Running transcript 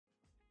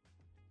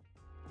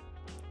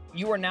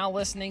You are now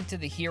listening to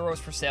the Heroes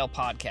for Sale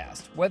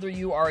podcast. Whether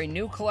you are a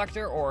new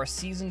collector or a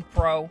seasoned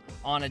pro,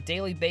 on a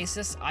daily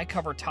basis, I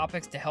cover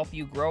topics to help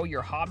you grow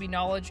your hobby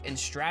knowledge and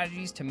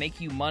strategies to make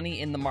you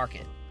money in the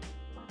market.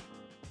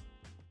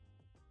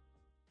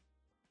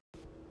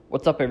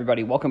 What's up,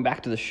 everybody? Welcome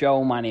back to the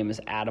show. My name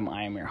is Adam.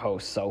 I am your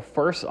host. So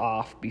first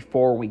off,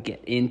 before we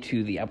get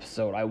into the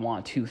episode, I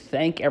want to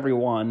thank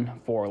everyone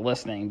for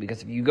listening,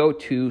 because if you go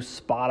to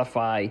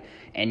Spotify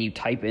and you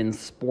type in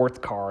sports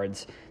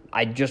cards,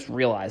 I just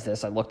realized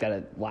this. I looked at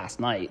it last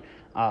night.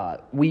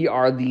 We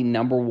are the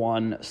number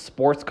one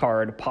sports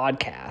card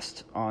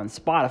podcast on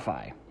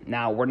Spotify.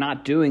 Now, we're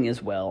not doing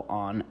as well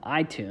on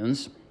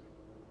iTunes.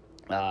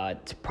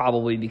 It's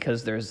probably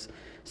because there's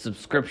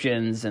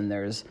subscriptions and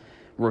there's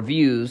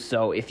reviews.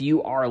 So if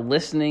you are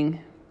listening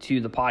to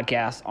the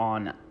podcast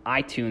on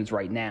iTunes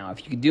right now,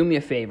 if you could do me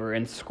a favor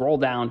and scroll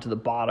down to the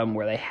bottom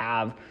where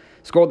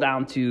scroll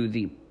down to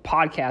the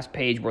podcast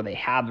page where they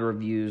have the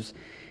reviews,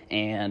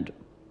 and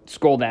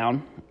scroll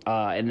down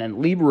and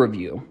then leave a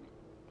review.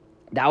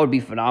 That would be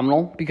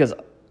phenomenal, because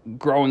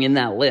growing in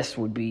that list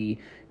would be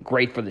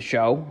great for the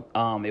show.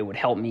 It would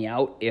help me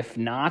out. If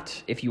you're not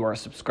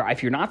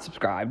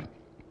subscribed,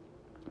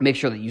 make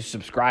sure that you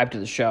subscribe to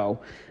the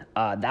show.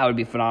 That would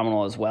be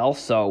phenomenal as well.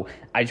 So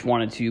I just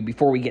wanted to,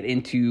 before we get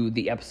into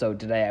the episode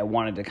today, I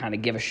wanted to kind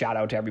of give a shout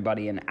out to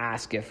everybody and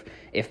ask if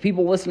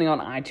people listening on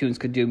iTunes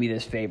could do me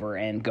this favor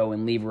and go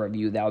and leave a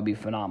review. That would be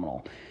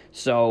phenomenal.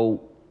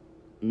 So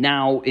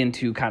now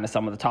into kind of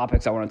some of the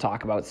topics I want to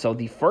talk about. So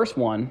the first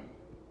one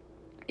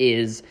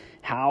is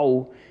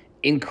how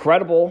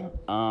incredible,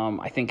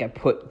 I think I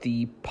put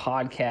the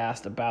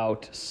podcast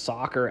about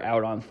soccer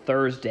out on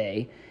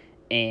Thursday,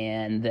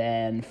 and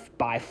then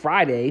by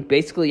Friday,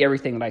 basically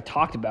everything that I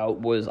talked about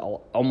was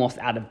almost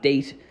out of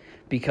date,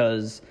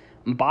 because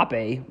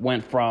Mbappe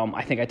went from,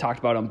 I think I talked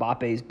about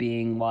Mbappe's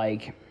being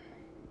like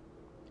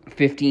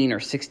 $1,500 or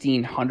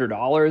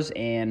 $1,600,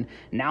 and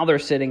now they're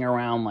sitting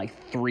around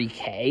like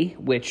 $3,000,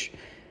 which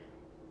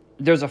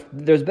there's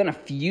been a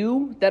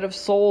few that have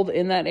sold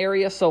in that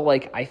area. So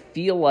like, I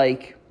feel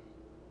like,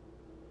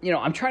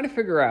 I'm trying to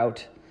figure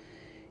out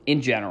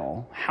in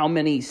general how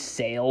many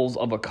sales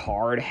of a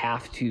card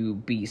have to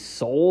be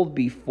sold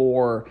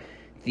before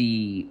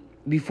the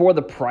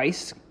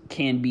price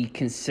can be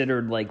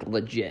considered like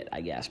legit,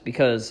 I guess,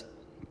 because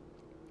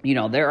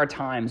there are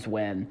times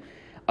when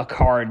a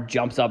card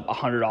jumps up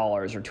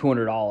 $100 or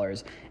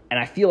 $200, and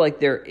I feel like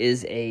there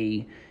is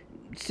a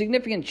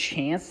significant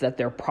chance that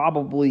there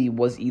probably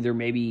was either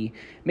maybe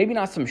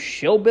not some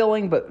shill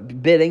bidding,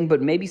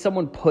 but maybe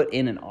someone put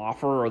in an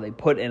offer or they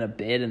put in a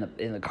bid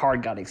and the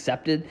card got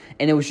accepted,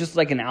 and it was just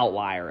like an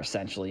outlier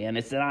essentially, and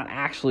it's not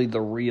actually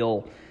the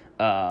real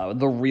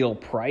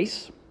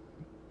price.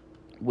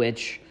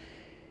 Which,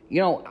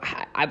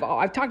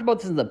 I've talked about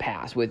this in the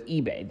past with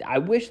eBay. I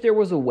wish there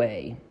was a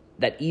way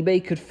that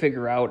eBay could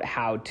figure out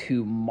how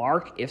to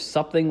mark if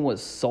something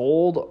was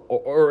sold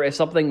or if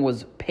something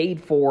was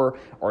paid for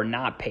or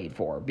not paid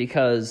for.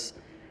 Because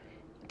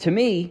to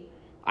me,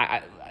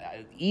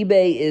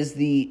 eBay is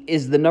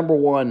the number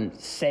one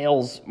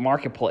sales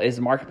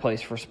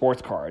marketplace for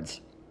sports cards,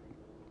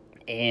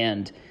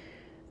 and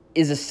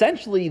is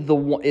essentially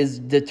is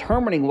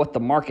determining what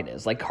the market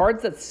is. Like,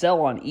 cards that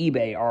sell on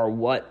eBay are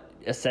what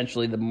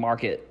essentially the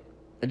market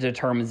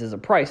determines as a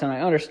price. And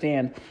I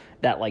understand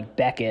that like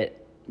Beckett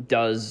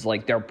does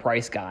like their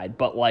price guide,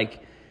 but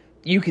like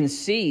you can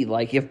see,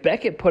 like, if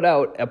Beckett put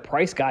out a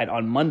price guide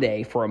on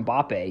Monday for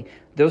Mbappe,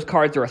 those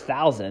cards are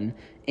 $1,000,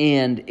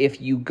 and if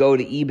you go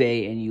to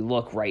eBay and you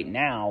look right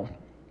now,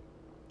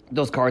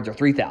 those cards are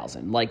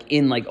 $3,000, like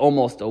in like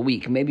almost a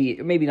week. Maybe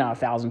not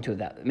 1,000 to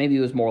that. Maybe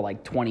it was more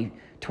like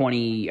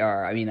 1,200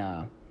 or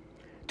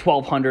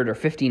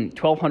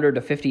 1,200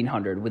 to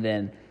 1,500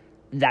 within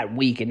that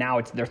week, and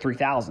now they're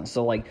 3,000.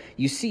 So like,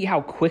 you see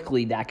how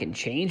quickly that can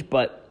change.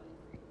 But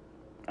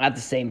at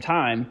the same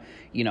time,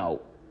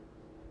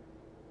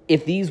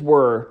 if these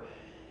were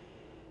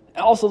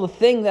also, the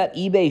thing that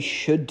eBay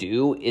should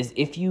do is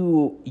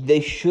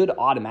they should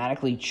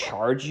automatically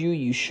charge you.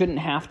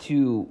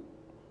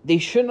 They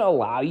shouldn't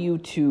allow you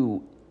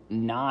to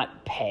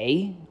not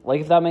pay.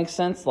 Like, if that makes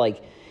sense.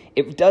 Like,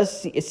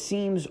 it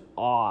seems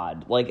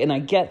odd. Like, and I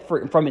get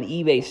from an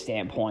eBay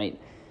standpoint,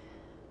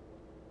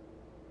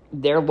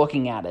 they're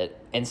looking at it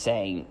and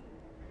saying,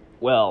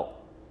 well,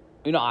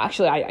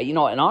 actually,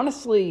 and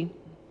honestly,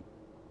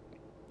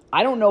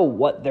 I don't know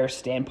what their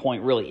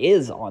standpoint really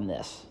is on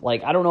this.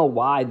 Like, I don't know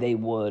why they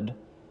would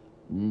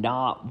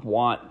not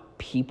want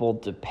people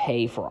to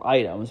pay for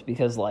items,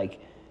 because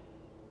like,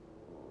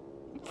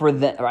 for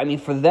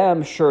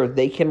them, sure,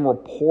 they can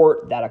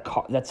report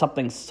that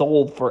something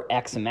sold for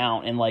X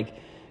amount, and like,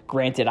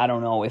 granted, I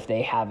don't know if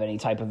they have any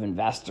type of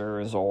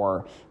investors,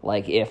 or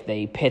like if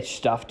they pitch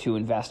stuff to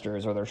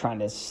investors, or they're trying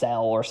to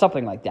sell or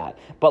something like that.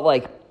 But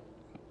like,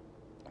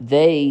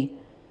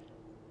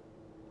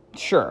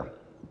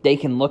 they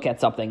can look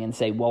at something and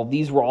say, well,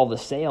 these were all the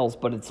sales,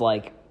 but it's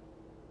like,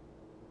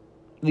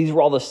 these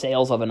were all the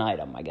sales of an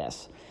item, I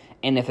guess.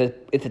 And if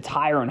it's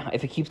higher, and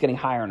if it keeps getting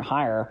higher and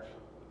higher,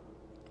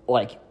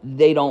 like,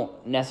 they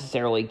don't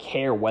necessarily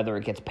care whether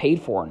it gets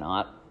paid for or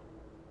not,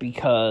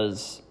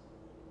 because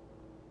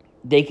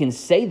they can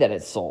say that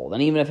it's sold.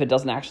 And even if it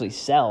doesn't actually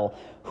sell,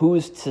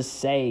 who's to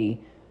say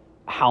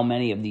how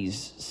many of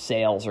these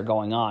sales are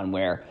going on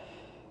where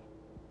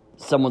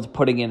someone's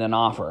putting in an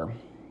offer,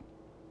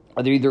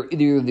 or either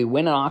they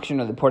win an auction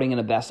or they're putting in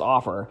a best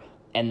offer,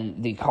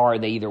 and the car,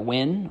 they either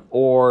win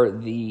or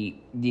the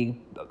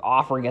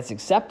offer gets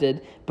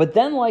accepted, but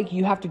then, like,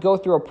 you have to go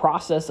through a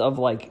process of,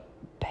 like,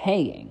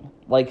 paying.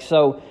 Like,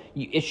 so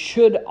it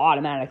should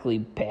automatically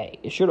pay.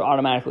 It should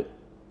automatically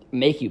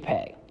make you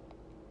pay.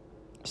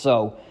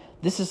 So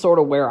this is sort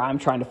of where I'm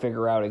trying to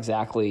figure out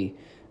exactly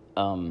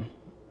what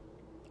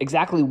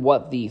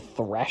the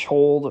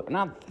threshold,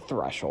 not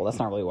threshold, that's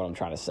not really what I'm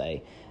trying to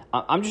say.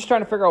 I'm just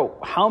trying to figure out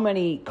how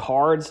many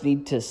cards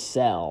need to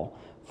sell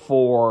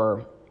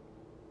for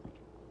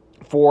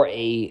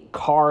a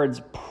card's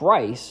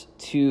price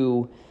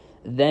to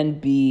then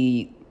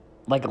be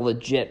like a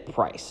legit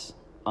price.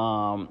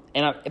 And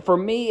for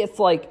me, it's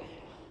like,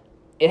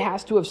 it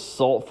has to have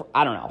sold for,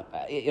 I don't know.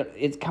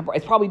 It's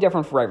probably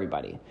different for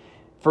everybody.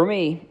 For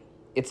me,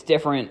 it's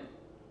different,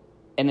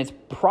 and it's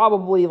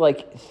probably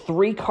like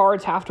 3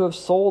 cards have to have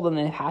sold, and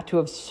they have to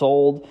have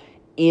sold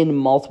in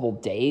multiple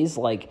days.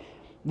 Like,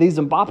 these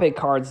Mbappe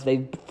cards,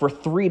 for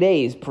 3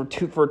 days, for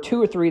 2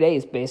 or 3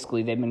 days,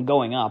 basically, they've been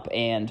going up,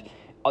 and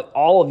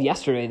all of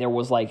yesterday, there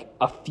was like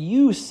a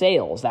few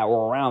sales that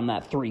were around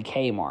that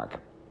 3K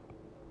mark.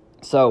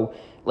 So,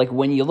 like,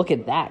 when you look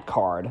at that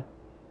card,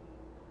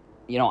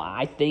 you know,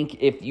 I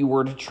think if you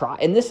were to try,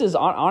 and this is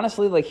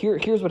honestly, like,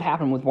 here's what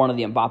happened with one of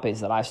the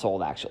Mbappes that I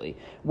sold, actually.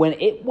 When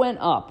it went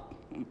up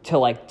to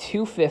like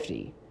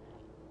 250,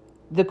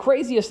 the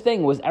craziest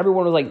thing was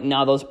everyone was like,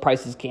 no, those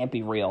prices can't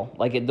be real.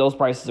 Like, those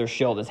prices are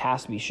shilled. This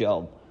has to be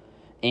shilled.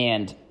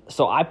 And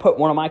so I put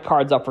one of my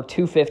cards up for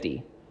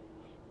 250,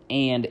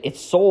 and it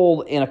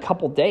sold in a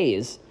couple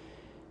days.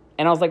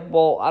 And I was like,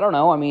 well, I don't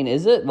know. I mean,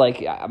 is it?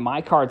 Like,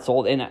 my card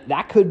sold, and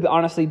that could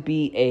honestly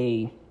be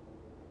a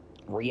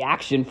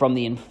reaction from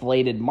the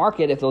inflated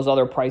market if those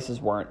other prices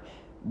weren't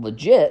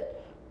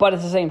legit. But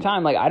at the same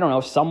time, like, I don't know,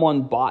 if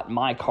someone bought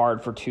my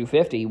card for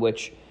 250,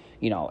 which,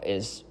 you know,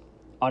 is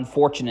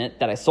unfortunate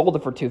that I sold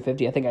it for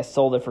 250. I think I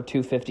sold it for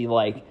 250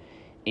 like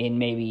in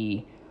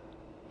maybe,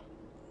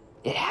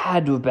 it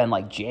had to have been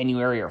like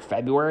January or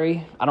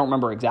February. I don't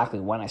remember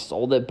exactly when I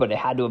sold it, but it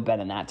had to have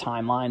been in that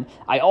timeline.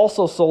 I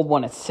also sold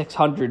one at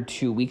 600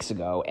 2 weeks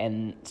ago,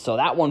 and so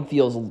that one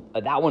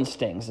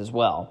stings as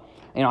well.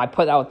 You know, I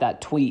put out that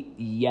tweet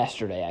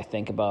yesterday, I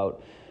think,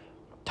 about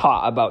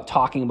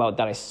talking about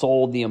that I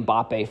sold the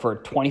Mbappe for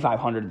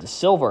 $2,500 to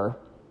silver,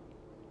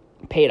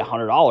 paid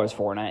 $100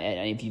 for it.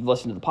 And if you've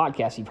listened to the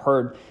podcast, you've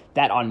heard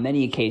that on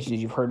many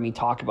occasions. You've heard me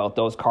talk about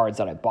those cards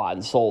that I bought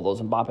and sold,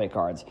 those Mbappe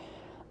cards.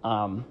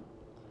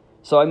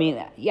 So, I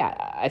mean,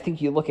 yeah, I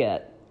think you look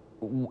at,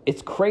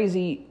 it's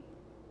crazy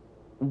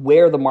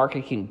where the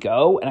market can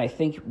go. And I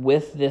think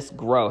with this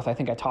growth, I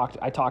think I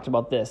talked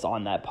about this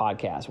on that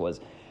podcast, was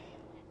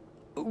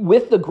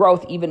with the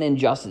growth, even in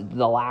just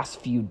the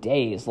last few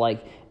days,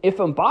 like, if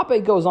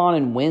Mbappe goes on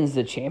and wins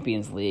the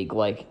Champions League,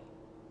 like,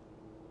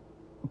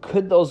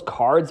 could those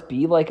cards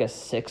be like a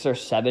 6 or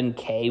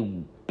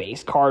 7K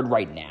base card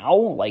right now?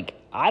 Like,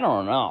 I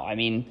don't know. I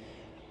mean,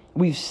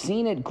 we've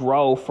seen it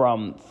grow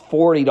from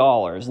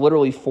 $40,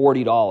 literally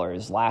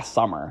 $40 last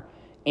summer,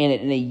 and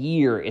in a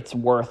year it's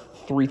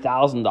worth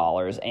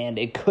 $3,000, and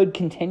it could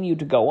continue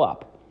to go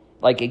up.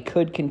 Like, it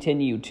could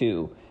continue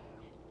to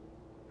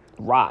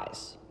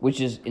rise, which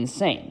is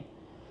insane.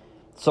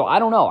 So I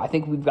don't know. I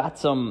think we've got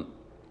some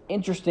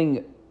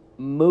interesting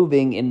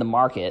moving in the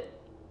market,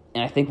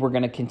 and I think we're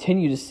going to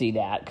continue to see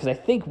that, because I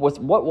think what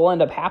will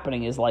end up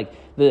happening is, like,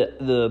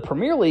 the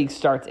Premier League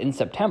starts in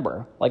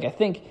September. Like, I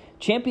think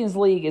Champions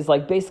League is,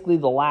 like, basically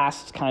the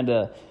last kind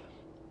of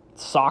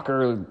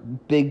soccer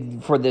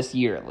big for this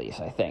year, at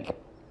least, I think.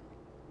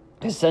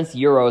 Because since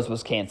Euros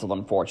was canceled,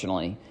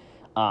 unfortunately,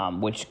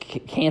 which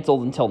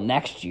canceled until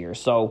next year.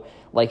 So,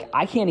 like,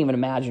 I can't even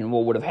imagine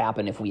what would have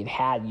happened if we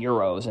had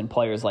Euros and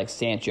players like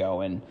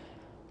Sancho and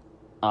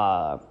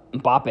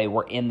Mbappe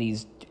were in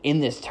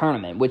this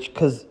tournament,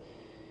 because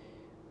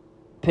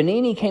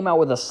Panini came out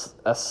with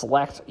a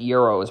select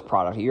Euros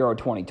product, a Euro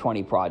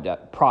 2020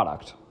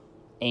 product,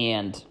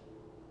 and,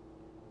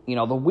 you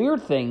know, the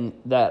weird thing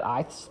that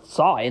I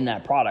saw in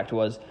that product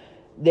was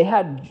they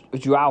had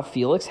Joao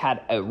Felix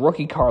had a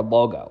rookie card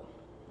logo.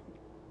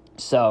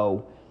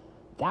 So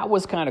that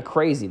was kind of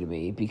crazy to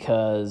me,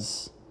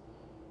 because,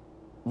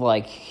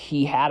 like,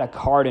 he had a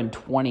card in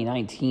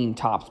 2019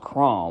 Topps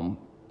Chrome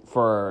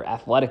for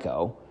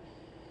Atletico.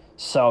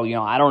 So, you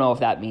know, I don't know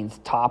if that means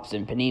Topps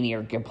and Panini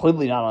are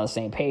completely not on the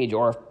same page,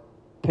 or if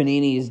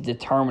Panini is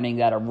determining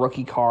that a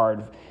rookie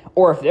card,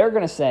 or if they're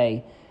going to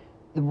say,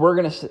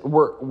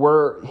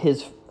 we're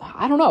his,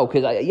 I don't know,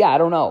 because, I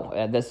don't know.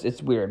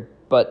 It's weird.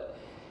 But,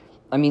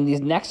 I mean,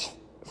 these next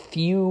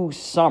few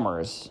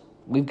summers,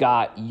 we've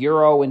got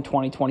Euro in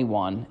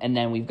 2021, and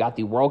then we've got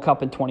the World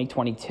Cup in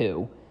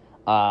 2022.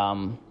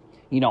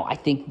 I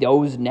think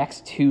those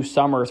next 2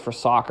 summers for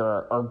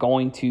soccer are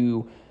going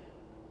to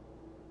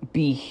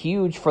be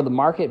huge for the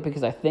market,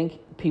 because I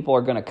think people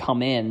are going to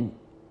come in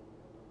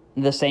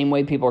the same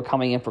way people are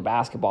coming in for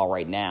basketball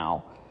right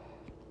now.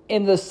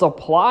 And the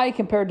supply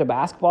compared to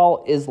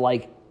basketball is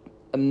like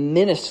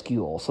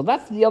minuscule. So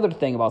that's the other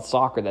thing about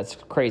soccer that's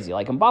crazy.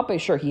 Like Mbappe,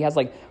 sure, he has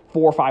like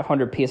 400 or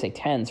 500 PSA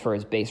 10s for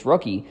his base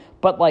rookie,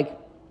 but like,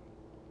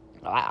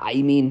 I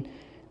mean,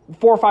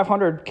 400 or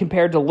 500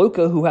 compared to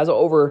Luka, who has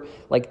over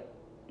like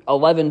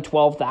 11,000,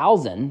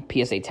 12,000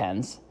 PSA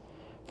 10s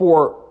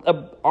for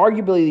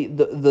arguably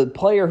the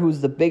player who's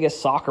the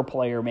biggest soccer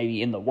player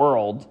maybe in the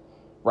world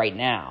right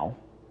now,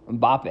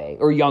 Mbappe,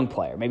 or young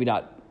player, maybe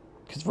not,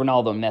 because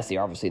Ronaldo and Messi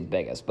are obviously the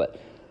biggest,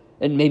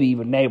 and maybe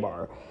even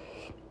Neymar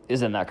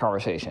is in that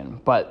conversation.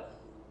 But,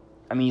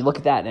 I mean, you look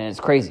at that and it's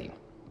crazy.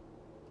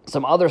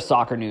 Some other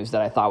soccer news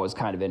that I thought was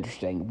kind of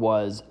interesting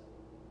was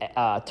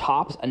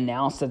Topps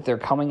announced that they're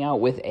coming out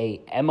with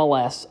a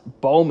MLS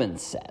Bowman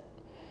set.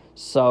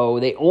 So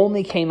they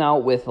only came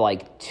out with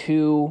like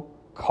 2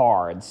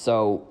 cards.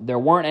 So there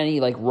weren't any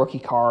like rookie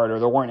card, or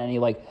there weren't any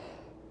like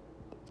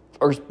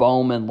first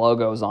Bowman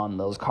logos on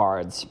those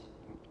cards.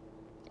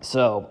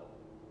 So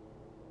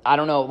I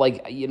don't know,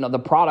 like, the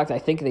product, I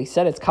think they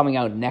said it's coming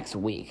out next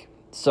week.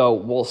 So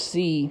we'll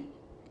see.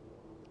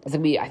 I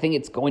think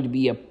it's going to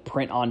be a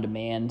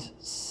print-on-demand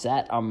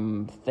set,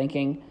 I'm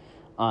thinking.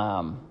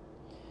 Or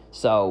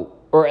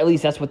at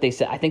least that's what they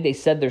said. I think they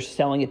said they're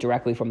selling it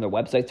directly from their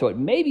website, so it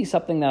may be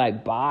something that I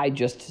buy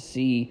just to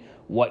see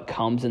what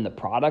comes in the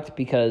product,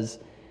 because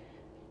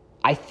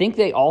I think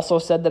they also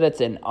said that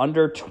it's an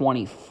under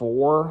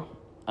 24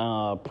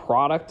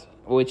 product,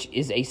 which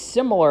is a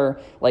similar,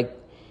 like,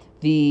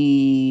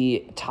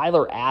 the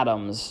Tyler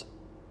Adams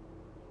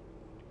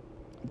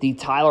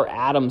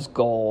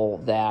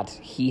goal that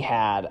he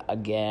had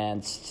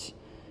against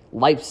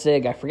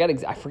Leipzig. I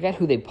forget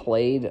who they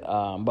played,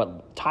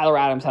 but Tyler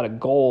Adams had a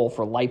goal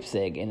for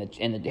Leipzig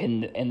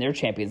in their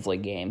Champions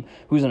League game,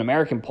 who's an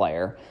American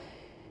player,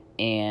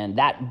 and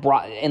that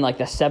brought in like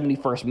the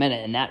 71st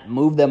minute, and that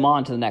moved them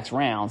on to the next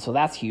round. So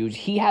that's huge.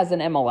 He has an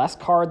MLS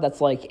card that's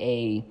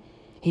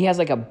he has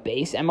like a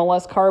base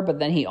MLS card, but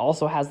then he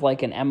also has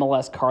like an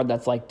MLS card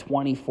that's like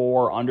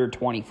 24, under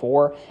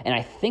 24. And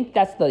I think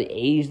that's the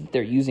age that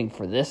they're using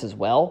for this as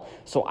well.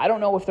 So I don't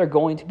know if they're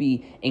going to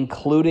be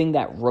including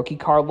that rookie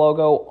card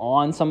logo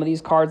on some of these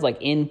cards, like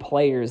in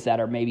players that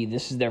are maybe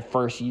this is their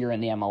first year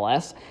in the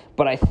MLS.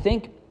 But I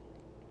think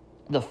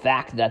the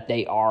fact that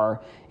they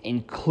are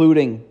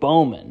including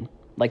Bowman,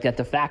 like that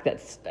the fact that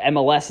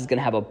MLS is going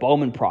to have a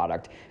Bowman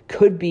product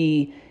could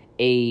be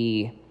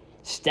a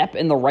step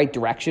in the right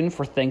direction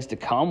for things to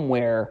come,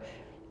 where,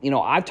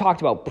 I've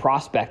talked about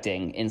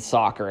prospecting in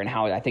soccer and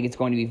how I think it's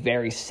going to be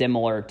very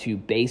similar to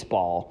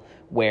baseball,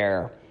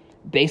 where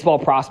baseball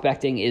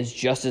prospecting is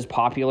just as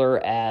popular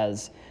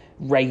as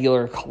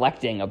regular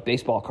collecting of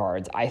baseball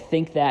cards. I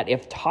think that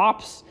if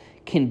Topps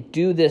can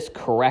do this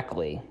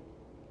correctly,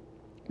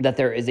 that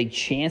there is a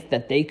chance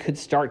that they could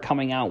start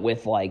coming out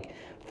with like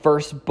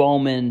first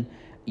Bowman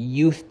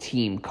youth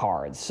team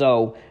cards.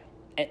 So,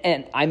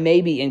 and I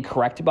may be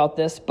incorrect about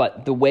this,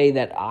 but the way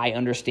that I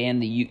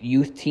understand the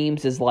youth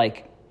teams is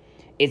like,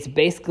 it's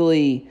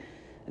basically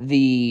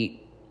you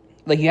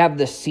have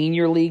the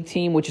senior league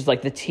team, which is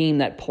like the team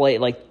that play,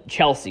 like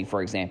Chelsea,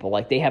 for example,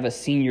 like they have a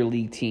senior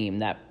league team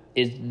that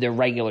is their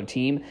regular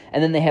team.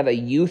 And then they have a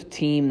youth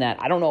team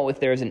that I don't know if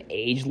there's an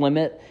age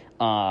limit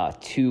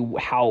to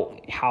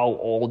how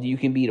old you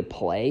can be to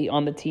play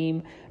on the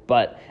team.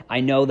 But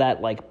I know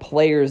that like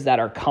players that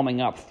are coming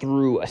up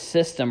through a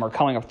system or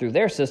coming up through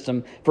their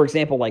system, for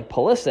example, like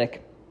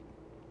Pulisic,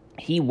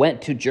 he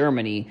went to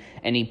Germany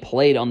and he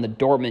played on the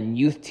Dortmund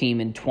youth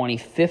team in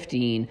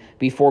 2015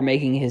 before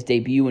making his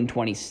debut in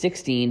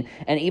 2016.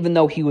 And even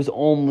though he was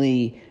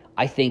only,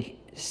 I think,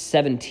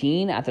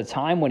 17 at the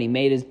time when he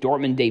made his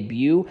Dortmund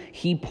debut,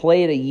 he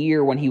played a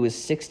year when he was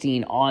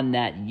 16 on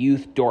that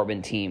youth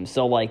Dortmund team.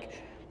 So like,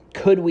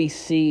 could we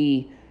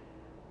see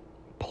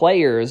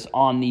players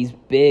on these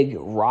big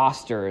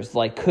rosters?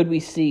 Like, could we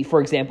see, for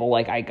example,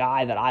 like a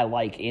guy that I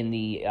like in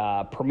the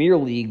Premier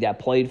League that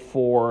played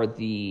for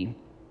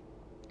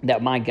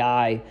that my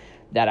guy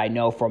that I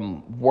know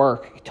from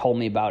work told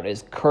me about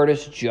is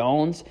Curtis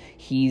Jones.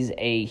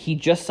 He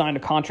just signed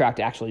a contract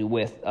actually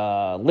with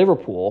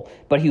Liverpool,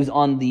 but he was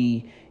on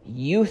the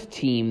youth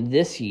team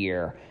this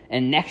year,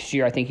 and next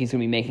year I think he's going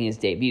to be making his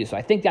debut. So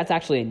I think that's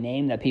actually a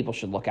name that people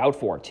should look out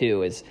for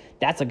too.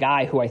 That's a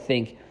guy who I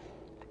think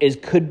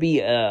could be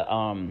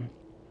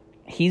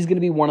he's going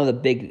to be one of the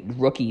big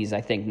rookies, I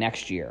think,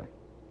 next year.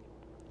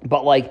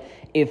 But like,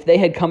 if they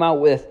had come out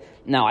with,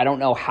 now I don't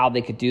know how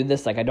they could do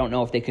this. Like, I don't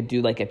know if they could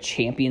do like a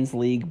Champions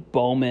League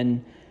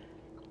Bowman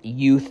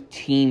youth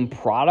team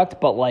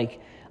product. But like,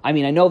 I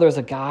mean, I know there's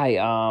a guy,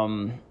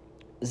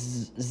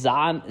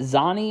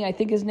 Zani, I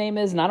think his name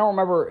is, and I don't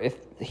remember if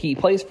he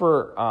plays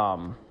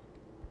for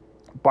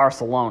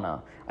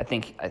Barcelona. I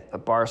think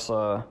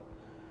Barcelona.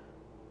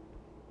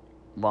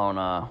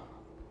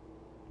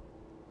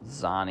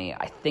 Zani,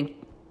 I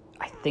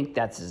think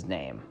that's his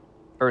name.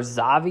 or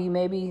Xavi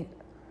maybe.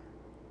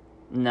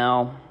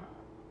 No.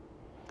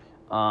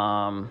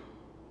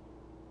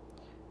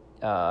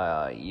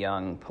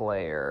 Young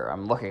player.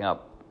 I'm looking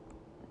up.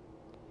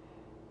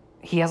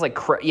 He has like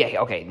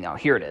okay, no,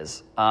 here it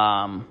is.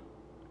 Oh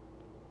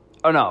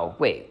no,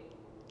 wait.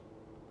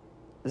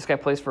 This guy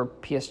plays for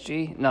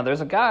PSG? No,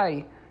 there's a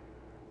guy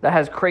that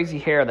has crazy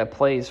hair that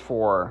plays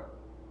for.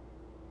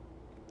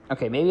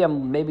 Okay, maybe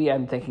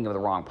I'm thinking of the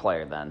wrong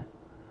player then.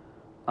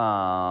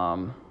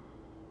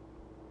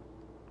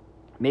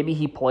 Maybe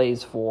he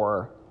plays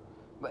for.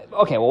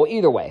 Okay, well,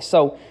 either way.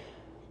 So,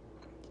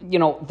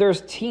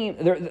 there's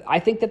I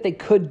think that they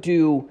could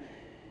do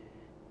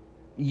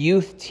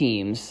youth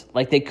teams,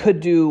 like they could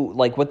do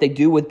like what they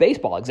do with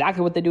baseball,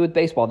 exactly what they do with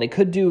baseball. They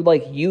could do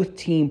like youth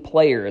team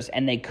players,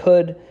 and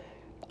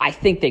I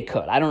think they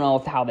could. I don't know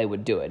how they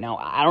would do it. Now,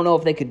 I don't know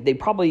if they could. They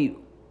probably.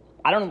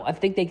 I don't know. I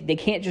think they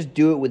can't just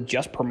do it with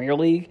just Premier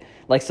League.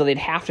 Like, so they'd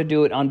have to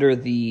do it under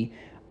the.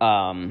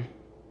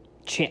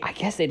 I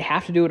guess they'd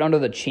have to do it under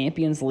the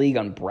Champions League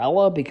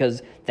umbrella,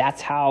 because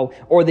that's how,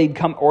 or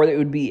it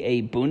would be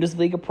a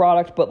Bundesliga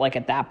product. But like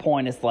at that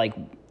point, it's like,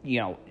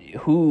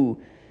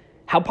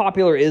 how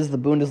popular is the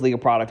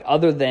Bundesliga product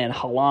other than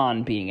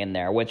Haaland being in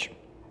there, which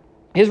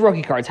his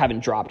rookie cards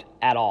haven't dropped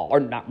at all, or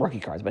not rookie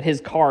cards, but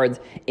his cards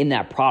in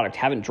that product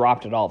haven't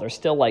dropped at all. They're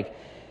still like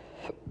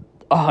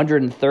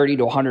 130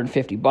 to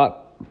 150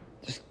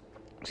 bucks.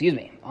 Excuse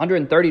me,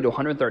 130 to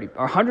 130,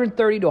 or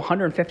 130 to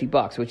 150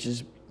 bucks, which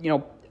is,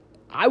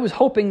 I was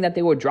hoping that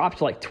they would drop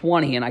to like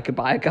 20 and I could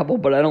buy a couple,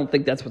 but I don't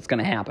think that's what's going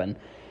to happen.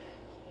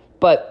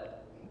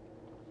 But,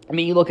 I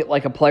mean, you look at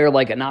like a player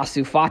like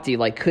Ansu Fati,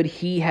 like could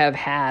he have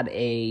had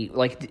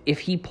if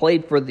he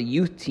played for the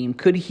youth team,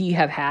 could he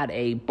have had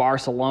a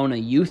Barcelona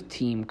youth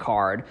team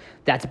card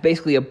that's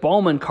basically a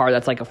Bowman card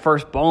that's like a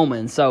first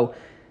Bowman? So,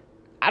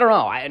 I don't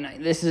know.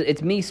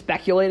 It's me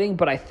speculating,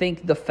 but I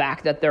think the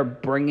fact that they're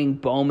bringing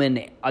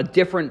Bowman a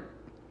different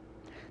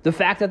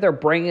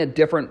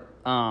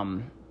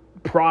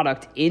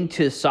product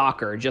into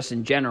soccer, just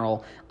in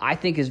general, I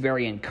think is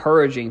very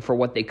encouraging for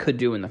what they could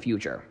do in the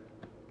future.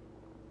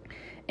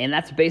 And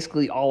that's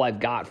basically all I've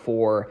got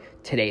for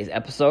today's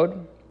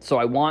episode. So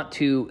I want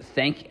to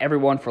thank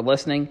everyone for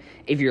listening.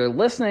 If you're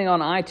listening on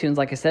iTunes,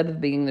 like I said at the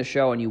beginning of the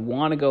show, and you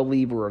want to go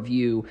leave a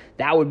review,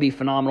 that would be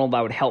phenomenal.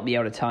 That would help me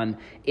out a ton.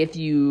 If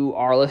you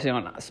are listening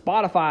on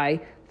Spotify,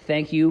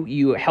 thank you.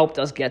 You helped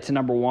us get to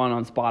number 1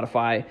 on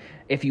Spotify.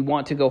 If you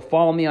want to go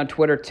follow me on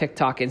Twitter,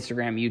 TikTok,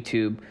 Instagram,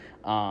 YouTube,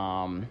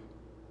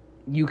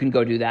 you can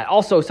go do that.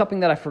 Also, something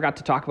that I forgot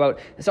to talk about.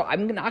 So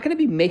I'm not going to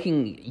be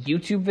making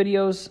YouTube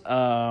videos.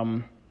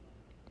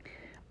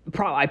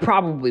 I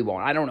probably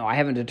won't. I don't know. I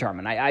haven't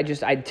determined.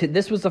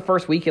 This was the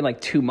first week in like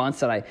 2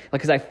 months that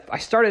because I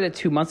started it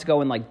 2 months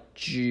ago in like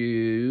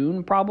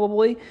June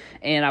probably,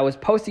 and I was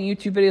posting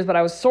YouTube videos, but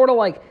I was sort of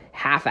like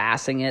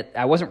half-assing it.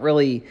 I wasn't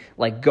really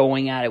like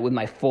going at it with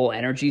my full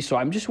energy. So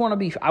I want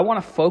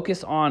to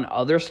focus on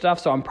other stuff.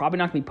 So I'm probably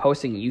not going to be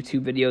posting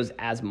YouTube videos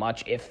as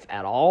much, if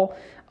at all.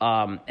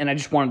 And I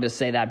just wanted to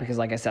say that because,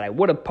 like I said, I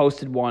would have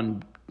posted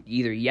one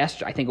either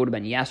yesterday, I think it would have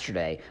been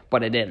yesterday,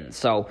 but I didn't.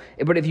 So,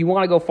 but if you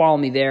want to go follow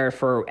me there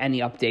for any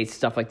updates,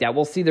 stuff like that,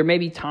 we'll see. There may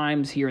be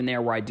times here and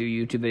there where I do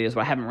YouTube videos,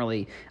 but I haven't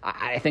really,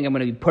 I think I'm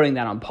going to be putting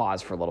that on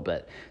pause for a little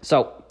bit.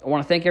 So I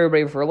want to thank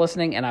everybody for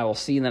listening, and I will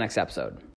see you in the next episode.